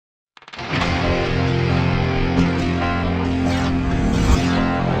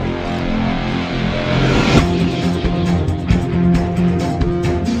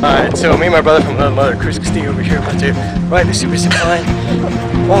So me and my brother from another mother, Chris Castillo over here, about to ride the super zipline.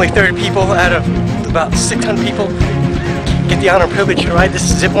 Only 30 people out of about 600 people get the honor and privilege to ride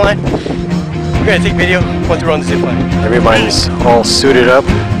this zipline. We're gonna take video once we're on the zipline. Everybody's all suited up.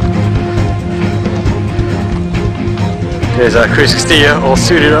 There's Chris Castillo all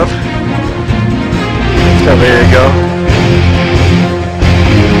suited up. So there you go.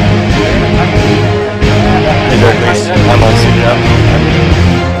 I'm all suited up.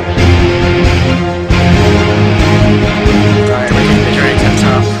 Alright, we're taking the journey to the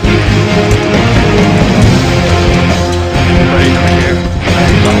top. Everybody's over here.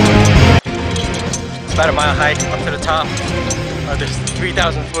 It's about a mile hike up to the top of this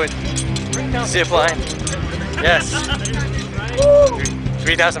 3,000 foot zip line. Yes.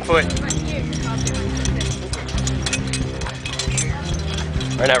 3,000 foot.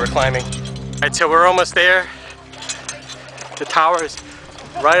 Right now we're climbing. Alright, so we're almost there. The tower is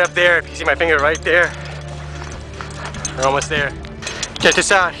right up there. If you see my finger right there, we're almost there. Check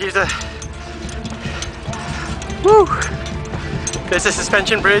this out. Here's a woo. There's a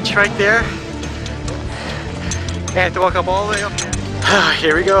suspension bridge right there. I have to walk up all the way up there.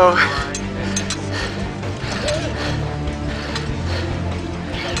 Here we go.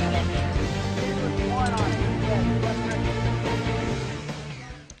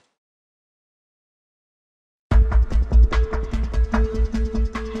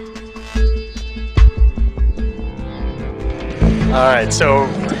 Alright, so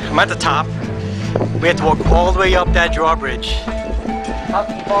I'm at the top. We have to walk all the way up that drawbridge.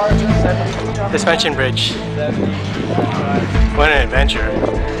 Suspension bridge. What an adventure.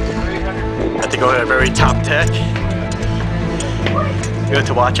 Have to go to the very top deck. Good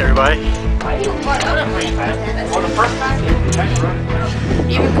to watch everybody. Are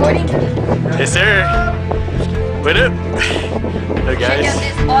you recording? Yes sir. What up? Hello guys.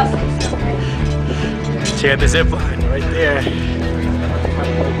 Check out this zip line right there. This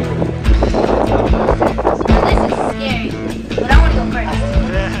is scary, but I want to go first.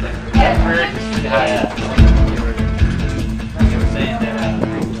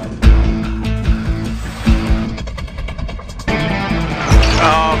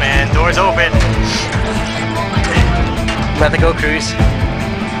 Oh man, doors open. About to go cruise.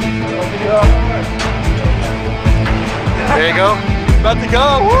 There you go. About to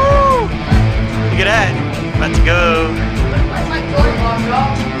go. Woo! Look at that. About to go.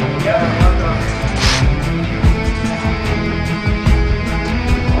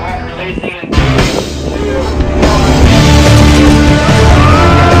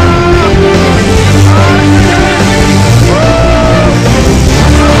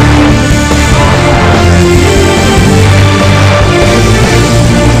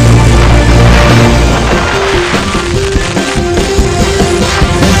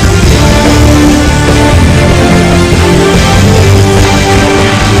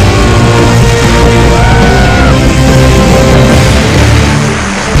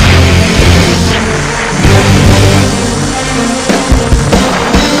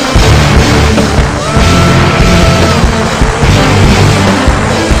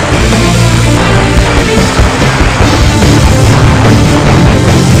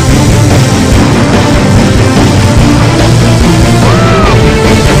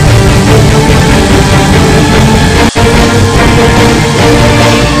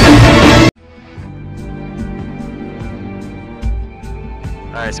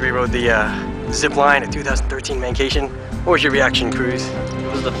 Alright, so we rode the zip line at 2013 Mancation. What was your reaction, Cruz?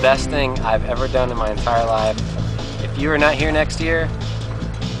 It was the best thing I've ever done in my entire life. If you are not here next year,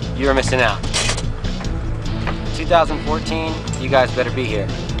 you are missing out. 2014, you guys better be here.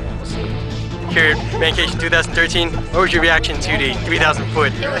 We'll see you. Here at Mancation 2013, what was your reaction to the 3,000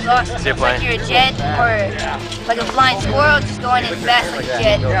 foot It was awesome. zip It's line? like you're a jet or like a flying squirrel just going in fast like a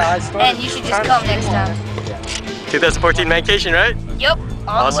jet. And you should just come next time. 2014 Mancation, right? Yep.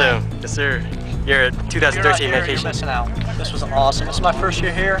 Awesome. Yes, sir. You're at 2013 You're Mancation. missing out. This was awesome. This is my first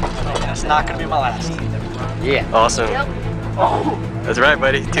year here, and it's not going to be my last. Yeah. Awesome. Yep. That's right,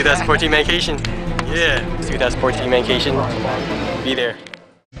 buddy. 2014 Mancation. Yeah. 2014 Mancation. Be there.